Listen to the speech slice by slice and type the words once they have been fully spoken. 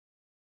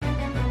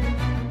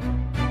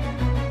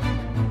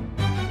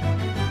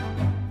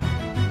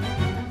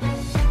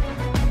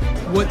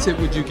What tip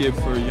would you give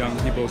for young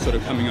people sort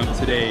of coming up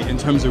today in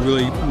terms of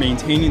really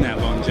maintaining that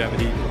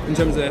longevity, in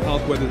terms of their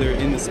health, whether they're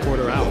in the sport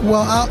or out?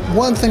 Well,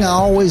 one thing I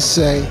always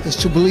say is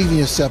to believe in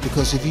yourself,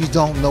 because if you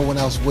don't, no one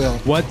else will.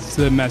 What's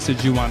the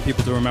message you want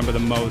people to remember the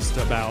most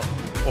about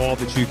all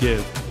that you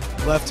give?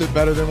 Left it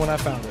better than when I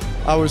found it.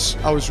 I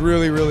was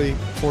really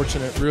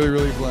fortunate,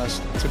 really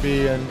blessed to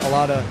be in a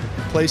lot of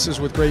places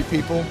with great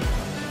people.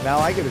 Now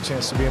I get a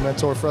chance to be a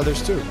mentor for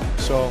others too.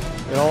 So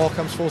it all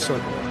comes full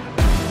circle.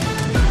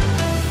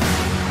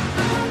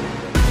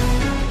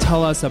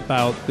 Tell us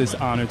about this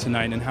honor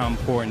tonight and how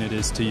important it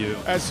is to you.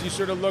 As you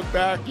sort of look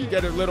back, you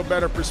get a little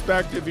better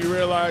perspective. You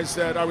realize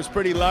that I was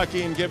pretty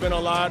lucky and given a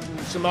lot and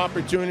some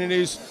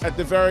opportunities. At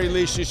the very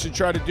least, you should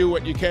try to do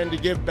what you can to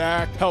give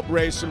back, help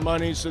raise some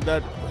money so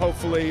that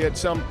hopefully at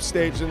some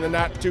stage in the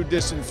not too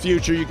distant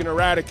future, you can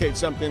eradicate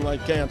something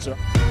like cancer.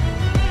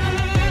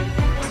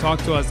 Talk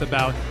to us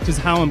about just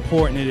how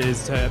important it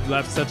is to have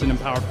left such an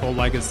powerful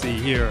legacy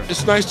here.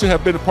 It's nice to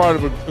have been a part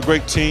of a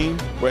great team.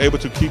 We're able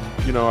to keep,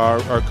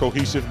 our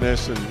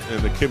cohesiveness and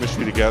the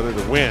chemistry together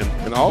to win,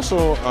 and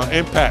also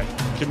impact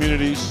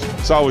communities.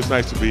 It's always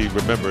nice to be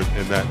remembered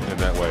in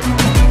that way.